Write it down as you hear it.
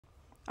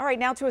All right,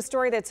 now to a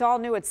story that's all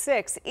new at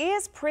 6.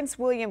 Is Prince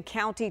William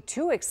County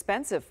too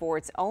expensive for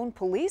its own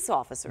police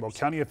officers? Well,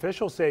 county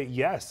officials say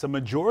yes. A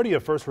majority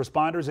of first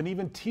responders and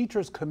even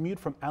teachers commute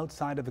from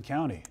outside of the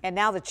county. And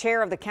now the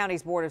chair of the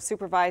county's Board of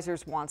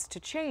Supervisors wants to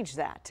change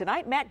that.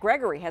 Tonight, Matt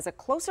Gregory has a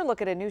closer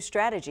look at a new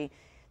strategy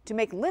to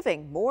make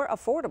living more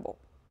affordable.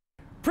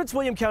 Prince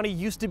William County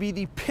used to be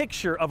the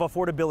picture of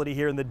affordability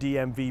here in the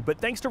DMV, but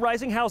thanks to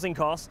rising housing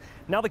costs,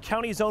 now the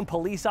county's own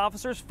police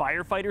officers,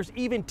 firefighters,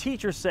 even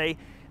teachers say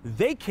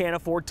they can't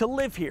afford to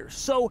live here.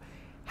 So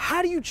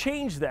how do you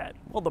change that?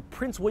 Well, the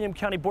Prince William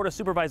County Board of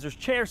Supervisors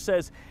chair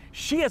says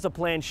she has a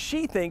plan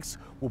she thinks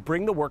will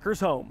bring the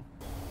workers home.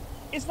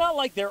 It's not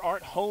like there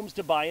aren't homes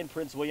to buy in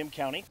Prince William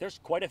County. There's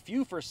quite a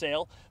few for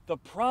sale. The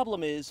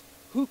problem is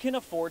who can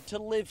afford to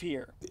live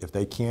here? If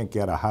they can't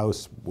get a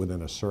house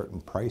within a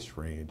certain price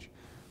range,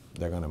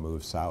 they're going to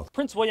move south.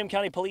 Prince William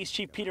County Police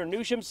Chief Peter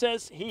Newsham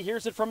says he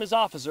hears it from his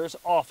officers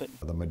often.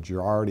 The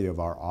majority of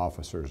our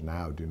officers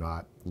now do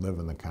not live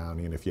in the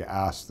county, and if you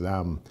ask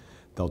them,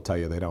 they'll tell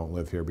you they don't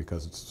live here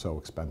because it's so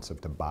expensive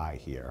to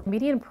buy here.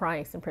 Median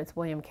price in Prince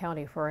William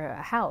County for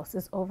a house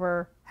is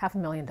over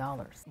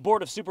 $500,000.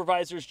 Board of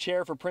Supervisors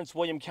Chair for Prince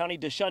William County,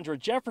 Deshandra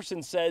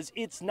Jefferson, says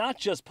it's not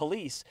just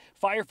police.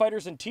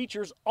 Firefighters and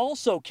teachers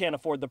also can't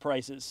afford the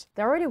prices.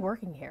 They're already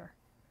working here.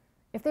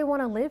 If they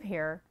want to live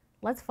here,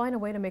 let's find a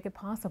way to make it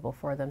possible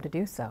for them to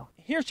do so.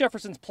 Here's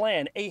Jefferson's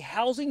plan, a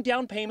housing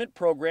down payment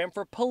program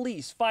for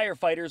police,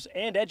 firefighters,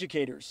 and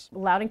educators.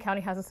 Loudoun County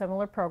has a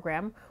similar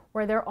program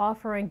where they're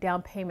offering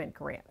down payment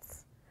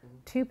grants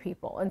to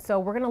people. And so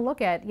we're going to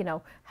look at,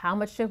 how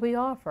much should we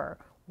offer?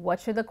 What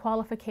should the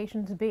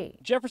qualifications be?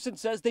 Jefferson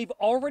says they've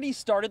already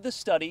started the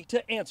study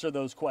to answer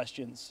those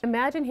questions.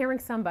 Imagine hearing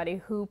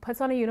somebody who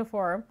puts on a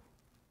uniform,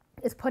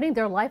 is putting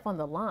their life on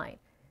the line,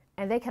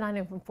 and they cannot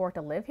even afford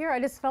to live here. I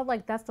just felt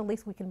like that's the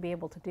least we can be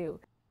able to do.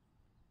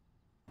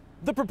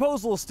 The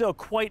proposal is still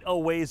quite a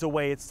ways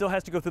away. It still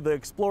has to go through the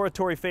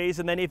exploratory phase,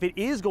 and then if it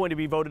is going to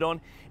be voted on,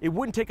 it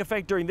wouldn't take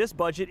effect during this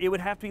budget. It would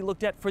have to be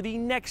looked at for the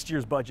next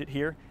year's budget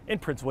here in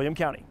Prince William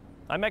County.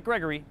 I'm Matt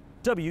Gregory,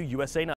 WUSA 9.